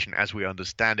civilization as we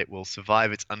understand it will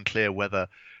survive. It's unclear whether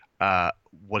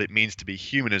what it means to be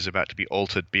human is about to be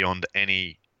altered beyond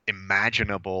any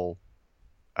imaginable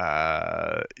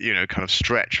kind of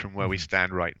stretch from where we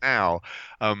stand right now.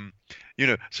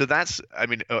 So that's, I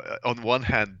mean, on one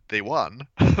hand they won,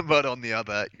 but on the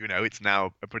other, it's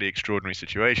now a pretty extraordinary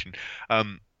situation.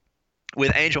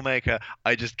 With Angel Maker,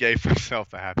 I just gave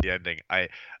myself a happy ending.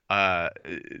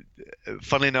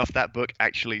 Funnily enough, that book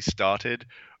actually started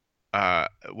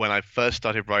when I first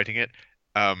started writing it.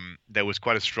 There was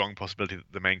quite a strong possibility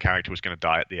that the main character was going to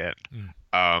die at the end.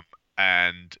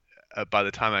 And by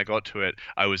the time I got to it,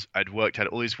 I'd worked out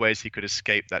all these ways he could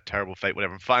escape that terrible fate,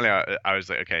 whatever. And finally, I was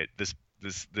like, okay, this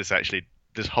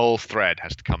whole thread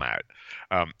has to come out.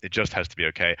 It just has to be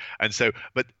okay. And so,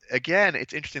 but again,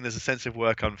 it's interesting. There's a sense of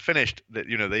work unfinished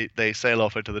that they sail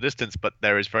off into the distance, but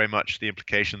there is very much the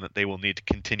implication that they will need to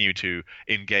continue to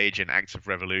engage in acts of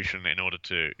revolution in order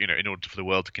for the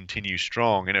world to continue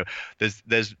strong.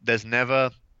 There's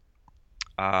never.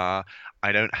 I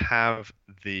don't have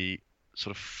the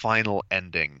sort of final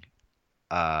ending.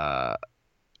 Kind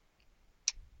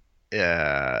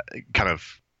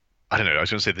of. I don't know, I was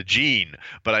going to say the gene,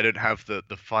 but I don't have the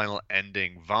final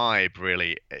ending vibe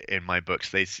really in my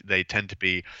books. They tend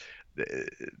to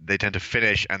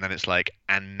finish, and then it's like,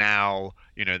 and now,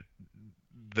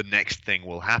 the next thing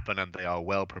will happen and they are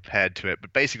well prepared to it.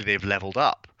 But basically, they've leveled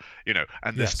up, and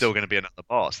there's Yes. still going to be another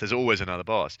boss. There's always another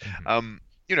boss. Mhm.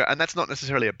 And that's not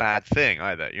necessarily a bad thing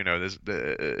either. There's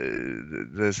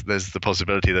the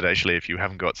possibility that actually, if you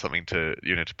haven't got something to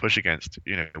push against,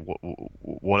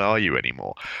 what are you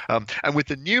anymore? And with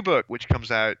the new book, which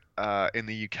comes out in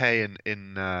the UK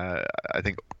in I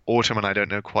think autumn, and I don't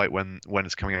know quite when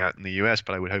it's coming out in the US,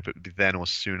 but I would hope it would be then or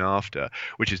soon after,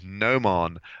 which is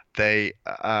Gnomon. They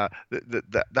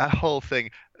that whole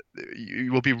thing.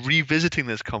 You will be revisiting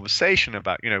this conversation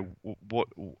about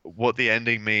what the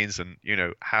ending means and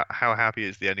how happy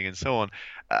is the ending and so on.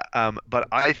 But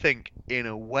I think in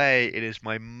a way it is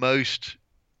my most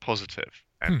positive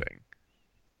ending.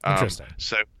 Interesting.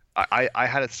 So I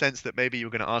had a sense that maybe you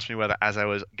were going to ask me whether as I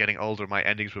was getting older my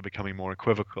endings were becoming more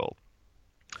equivocal.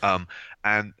 And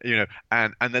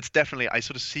that's definitely, I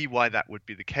sort of see why that would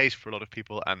be the case for a lot of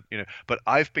people. And but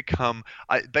I've become,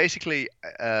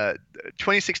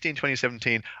 2016,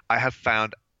 2017, I have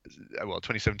found, well,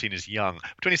 2017 is young.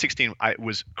 2016 I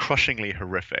was crushingly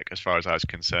horrific as far as I was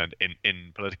concerned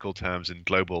in political terms, in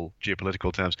global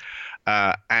geopolitical terms,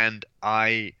 and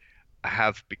I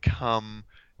have become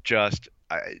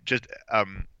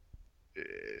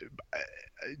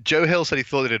Joe Hill said he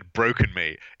thought it had broken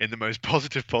me in the most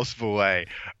positive possible way,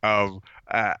 and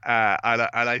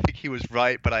I think he was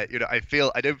right. But I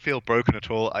don't feel broken at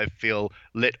all. I feel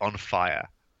lit on fire.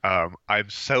 I'm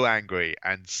so angry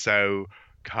and so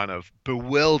kind of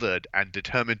bewildered and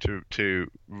determined to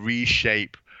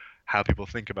reshape how people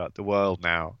think about the world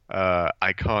now.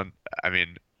 I can't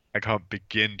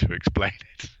begin to explain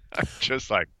it. I'm just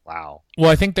like, wow.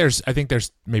 Well, I think there's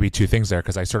maybe two things there,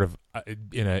 because I sort of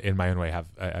in my own way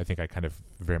I think I kind of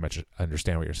very much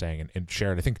understand what you're saying and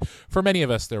share it. I think for many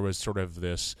of us there was sort of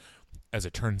this, as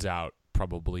it turns out,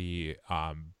 probably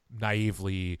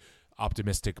naively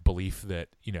optimistic belief that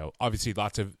obviously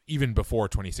even before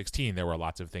 2016 there were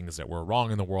lots of things that were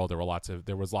wrong in the world.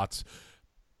 There was lots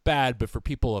bad, but for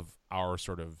people of our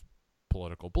sort of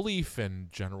political belief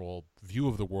and general view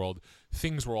of the world,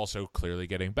 things were also clearly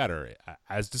getting better.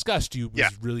 As discussed, it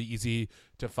was really easy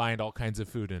to find all kinds of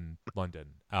food in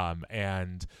London,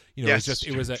 and Yes.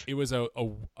 it was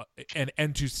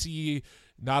and to see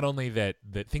not only that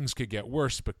things could get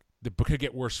worse, but could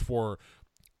get worse for,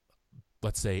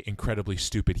 let's say, incredibly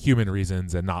stupid human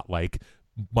reasons, and not like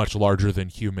much larger than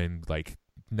human, like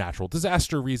natural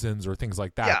disaster reasons or things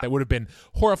like that. Yeah. That would have been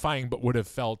horrifying, but would have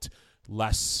felt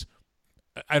less,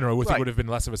 I don't know. I think it would have been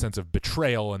less of a sense of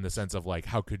betrayal, in the sense of like,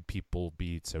 how could people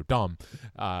be so dumb?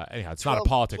 Anyhow, it's not a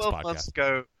politics 12 podcast. Months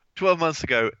ago, 12 months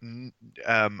ago,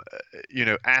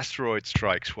 asteroid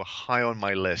strikes were high on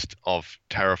my list of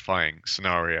terrifying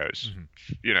scenarios.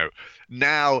 Mhm.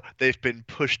 Now they've been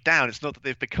pushed down. It's not that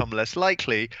they've become less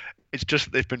likely. It's just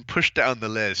that they've been pushed down the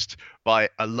list by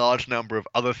a large number of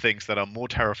other things that are more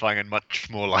terrifying and much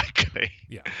more likely.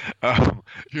 Yeah. And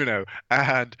I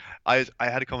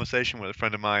had a conversation with a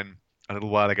friend of mine a little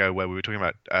while ago where we were talking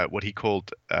about what he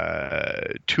called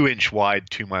 2-inch wide,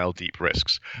 2-mile deep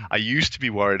risks. I used to be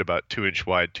worried about 2-inch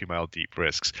wide, 2-mile deep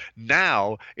risks.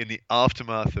 Now, in the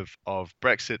aftermath of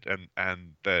Brexit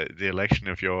and the election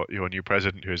of your new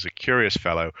president, who is a curious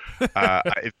fellow,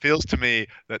 it feels to me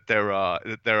that there are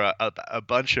a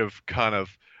bunch of kind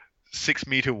of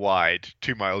 6-meter wide,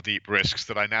 2-mile deep risks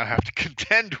that I now have to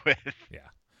contend with.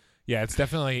 Yeah, it's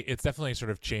definitely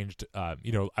sort of changed. I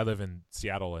live in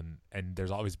Seattle, and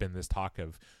there's always been this talk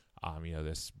of,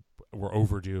 this, we're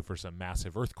overdue for some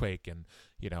massive earthquake, and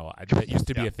that used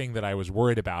to be a thing that I was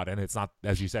worried about. And it's not,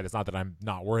 as you said, it's not that I'm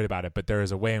not worried about it, but there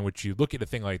is a way in which you look at a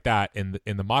thing like that in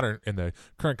the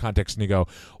current context, and you go,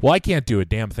 well, I can't do a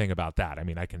damn thing about that. I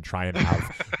mean, I can try and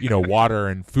have water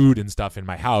and food and stuff in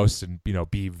my house, and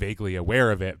be vaguely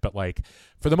aware of it, but like,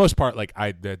 for the most part, like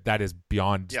that is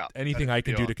beyond anything I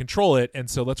can do to control it. And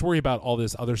so let's worry about all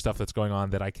this other stuff that's going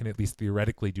on that I can at least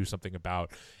theoretically do something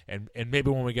about. And maybe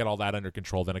when we get all that under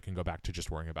control, then I can go back to just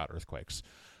worrying about earthquakes.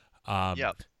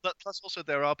 But plus also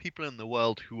there are people in the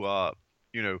world who are,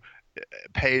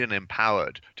 paid and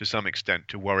empowered to some extent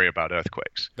to worry about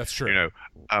earthquakes. That's true.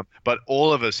 But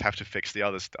all of us have to fix the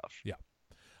other stuff. Yeah.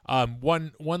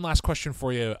 One last question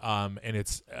for you, and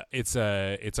it's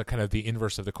a kind of the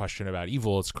inverse of the question about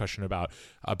evil. It's a question about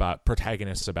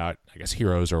protagonists, about, I guess,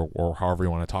 heroes, or however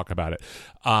you want to talk about it.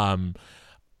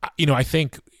 I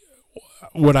think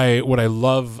what I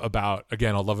love about,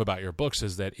 again, I'll love about your books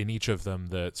is that in each of them,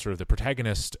 the sort of the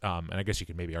protagonist, and I guess you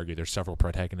could maybe argue there's several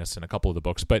protagonists in a couple of the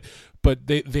books, but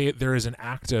there is an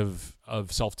act of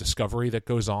self-discovery that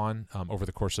goes on over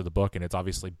the course of the book, and it's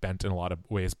obviously bent in a lot of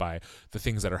ways by the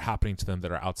things that are happening to them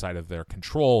that are outside of their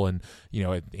control. And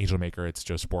at Angel Maker, it's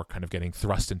Joe Spork kind of getting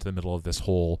thrust into the middle of this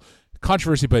whole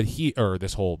controversy,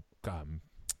 this whole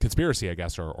conspiracy, I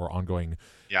guess, or ongoing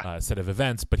set of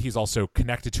events, but he's also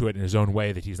connected to it in his own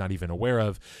way that he's not even aware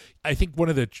of. I think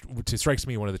it strikes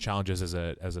me one of the challenges as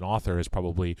an author is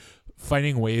probably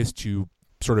finding ways to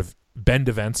sort of bend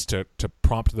events to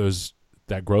prompt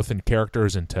that growth in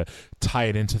characters and to tie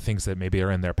it into things that maybe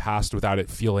are in their past without it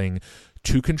feeling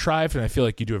too contrived. And I feel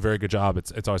like you do a very good job.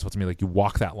 It's always felt to me like you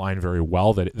walk that line very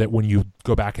well, that when you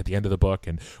go back at the end of the book,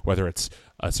 and whether it's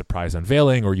a surprise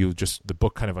unveiling or the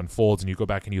book kind of unfolds and you go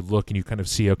back and you look and you kind of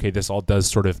see, okay, this all does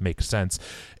sort of make sense.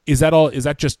 Is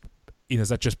that just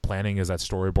planning? Is that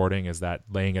storyboarding? Is that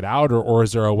laying it out? Or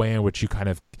is there a way in which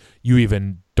you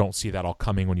even don't see that all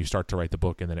coming when you start to write the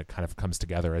book, and then it kind of comes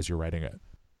together as you're writing it?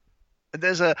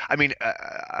 I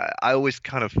always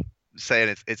kind of say,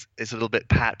 and it's a little bit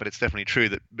pat, but it's definitely true,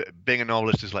 that being a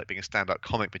novelist is like being a stand-up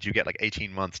comic, but you get like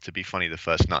 18 months to be funny the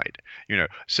first night,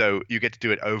 so you get to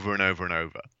do it over and over and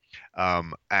over,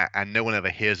 and no one ever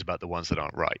hears about the ones that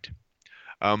aren't right.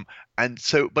 To a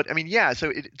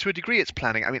degree it's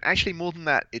planning. Actually more than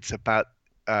that, it's about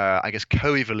I guess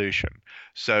co-evolution.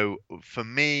 So for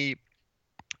me,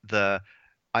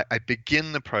 I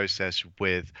begin the process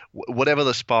with whatever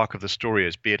the spark of the story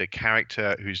is, be it a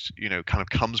character who's, kind of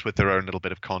comes with their own little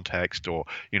bit of context, or,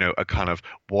 a kind of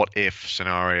what if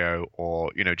scenario,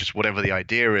 or, just whatever the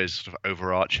idea is, sort of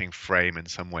overarching frame in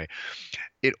some way.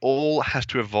 It all has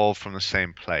to evolve from the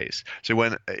same place. So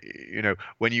when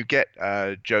you get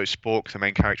Joe Spork, the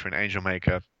main character in Angel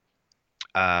Maker,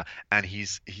 and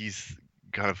he's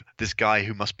kind of this guy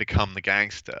who must become the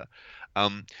gangster.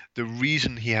 The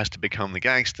reason he has to become the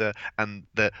gangster and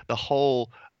the whole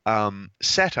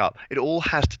setup, it all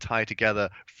has to tie together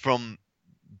from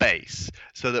base,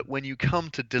 so that when you come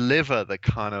to deliver the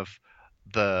kind of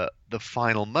the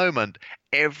final moment,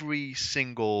 every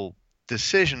single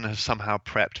decision has somehow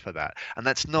prepped for that. And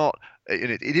that's not,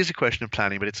 it is a question of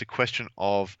planning, but it's a question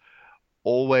of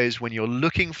always, when you're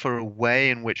looking for a way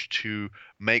in which to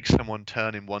make someone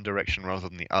turn in one direction rather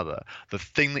than the other, the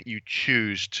thing that you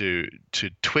choose to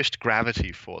twist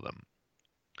gravity for them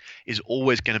is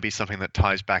always going to be something that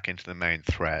ties back into the main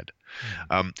thread.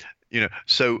 And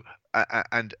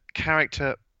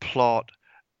character, plot,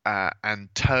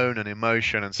 and tone and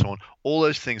emotion and so on, all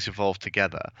those things evolve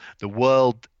together. The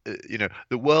world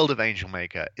of Angel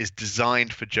Maker is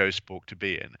designed for Joe Spork to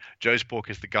be in. Joe Spork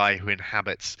is the guy who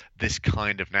inhabits this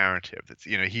kind of narrative. That's,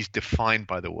 he's defined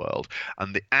by the world,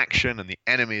 and the action and the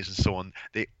enemies and so on,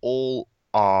 they all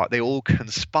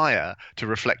conspire to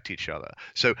reflect each other.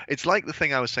 So it's like the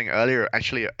thing I was saying earlier,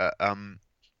 actually,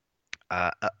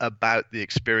 about the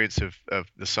experience of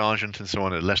the sergeant and so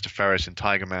on, Lester Ferris in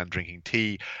Tiger Man drinking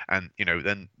tea, and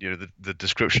then the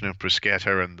description of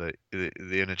bruschetta and the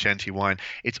Innocenti wine.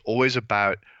 It's always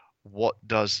about what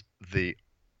does the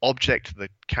object the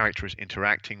character is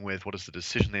interacting with, what does the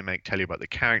decision they make tell you about the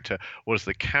character, what does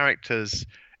the character's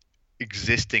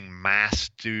existing mass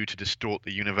do to distort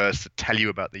the universe, to tell you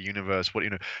about the universe,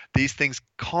 these things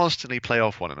constantly play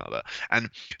off one another. And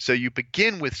so you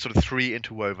begin with sort of 3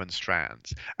 interwoven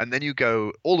strands, and then you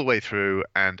go all the way through,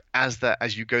 and as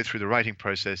you go through the writing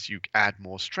process, you add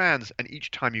more strands, and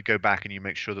each time you go back and you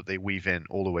make sure that they weave in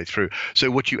all the way through. So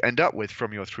what you end up with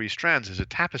from your 3 strands is a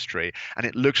tapestry, and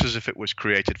it looks as if it was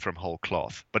created from whole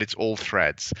cloth, but it's all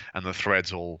threads, and the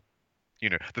threads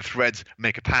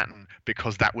make a pattern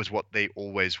because that was what they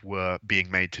always were being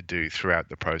made to do throughout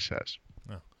the process.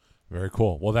 Oh, very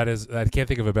cool. Well, I can't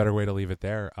think of a better way to leave it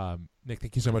there. Nick,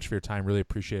 thank you so much for your time. Really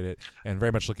appreciate it, and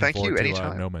very much looking forward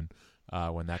to Gnomon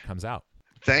when that comes out.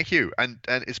 Thank you, and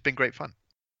it's been great fun.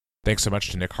 Thanks so much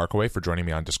to Nick Harkaway for joining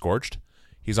me on Disgorged.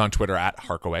 He's on Twitter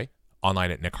 @Harkaway, online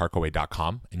at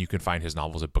nickharkaway.com, and you can find his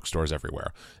novels at bookstores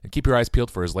everywhere. And keep your eyes peeled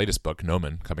for his latest book,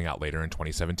 Gnomon, coming out later in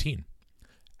 2017.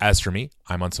 As for me,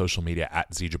 I'm on social media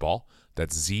 @Zjabal,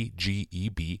 that's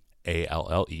ZGEBALLE,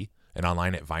 and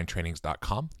online at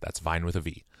vinetrainings.com, that's Vine with a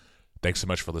V. Thanks so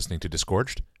much for listening to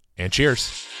Disgorged, and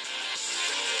cheers!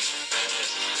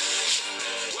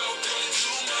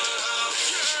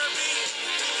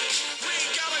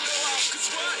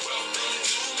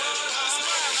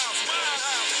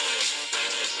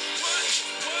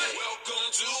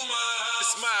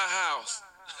 It's my house.